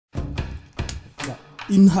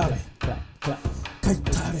Intare,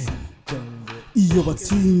 Intare, iyo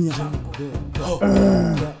batinya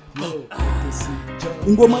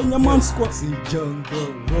ingoma y'inyamaswa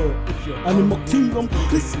Animal Kingdom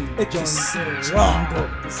AKC Jungle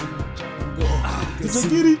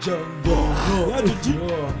Dj.G Dj.G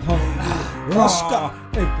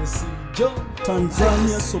BASHKA-AKC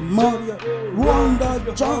Tanzania, Somalia, Rwanda,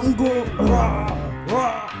 Jungle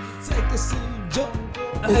AKC Jungle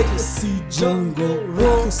AKC Jungle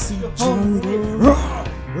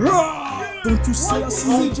Don't you see us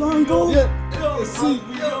in the jungle? Yeah, AKC,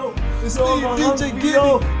 yo. It's me, Dj.G.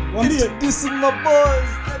 Introducing my boys.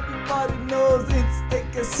 Everybody knows it's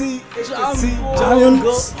AKC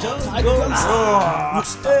Jungle.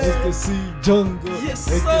 AKC Jungle. Yes,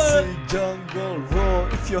 AKC Jungle. Raw.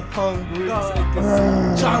 If you're hungry, it's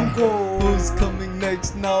AKC Jungle. Who's coming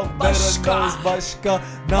next now? Better knows BASHKA.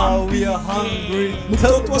 Now we are hungry.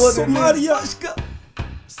 Tell what Somalia. BASHKA.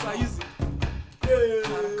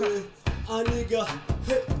 Nigga,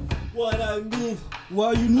 what I mean?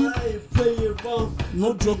 Why you need? I ain't playing wrong.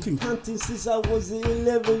 No joking. Hunting since I was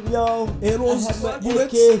 11, yo. Arrows, I have my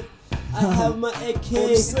bullets. AK. I have my AK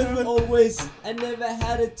 47. always. I never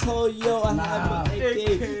had a toy, yo. I have my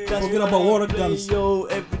AK. That's Forget why about I water play, guns. yo.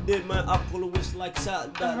 Every day, man, I call wish like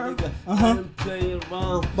shot that nigga. I ain't playing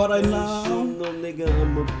wrong. But I ain't know. show no nigga,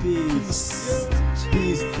 I'm a peace.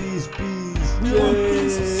 Peace. We want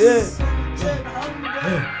peace.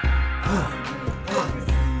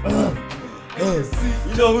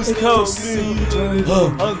 You know who's coming?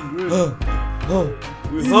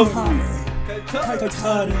 We're hungry.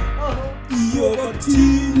 Intare, iyo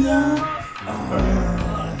batinya.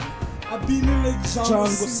 I've been in the jungle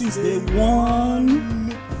since day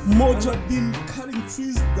one. Moja been cutting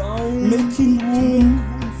trees down, making room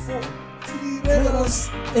for us.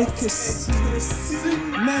 AKC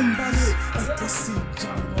members, AKC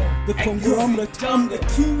Jungle. The conglomerate, I'm the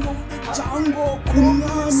king of the jungle.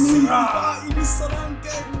 Kunami, in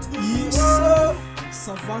Serengeti. Yes, sir.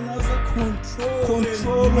 Savannahs are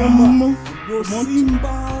control them. Those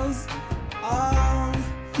Simbas are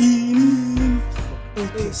in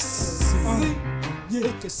AKC.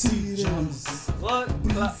 AKC What?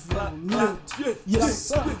 Yes,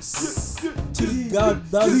 sir. Till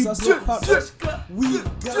God does us part. We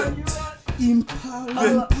got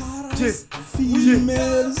Impala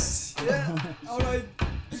females. Alright.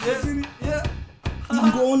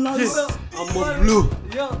 Ingonas. I'm a blue.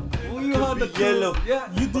 Yeah. We had the yellow. Yeah.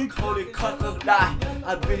 You did Call it cut of die.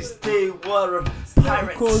 I be stay water.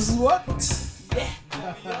 Pirates. because what?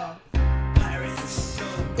 Yeah. Pirates.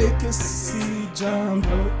 AKC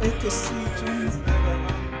Jungle, AKC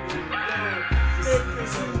Jungle,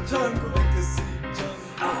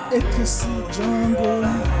 AKC Jungle.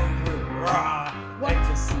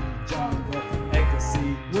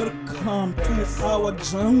 Welcome to our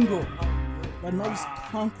jungle. But now it's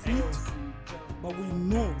concrete, but we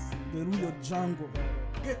know the real jungle.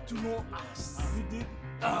 Get to know us. We did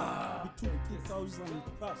between 2000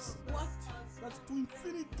 plus. What? That's to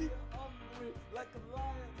infinity. Like a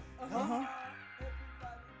lion.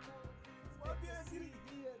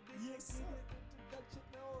 Yes, sir.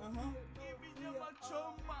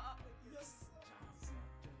 Yes,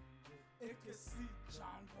 AKC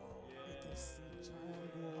Jungle. AKC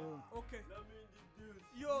Jungle. Okay. Let me introduce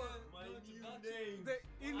Yo, my new name. The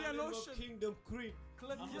Indian Animal Ocean. Kingdom Creek.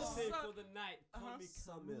 I'm Yes, gonna stay sir. for the night. Call me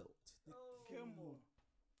Camel. The camel.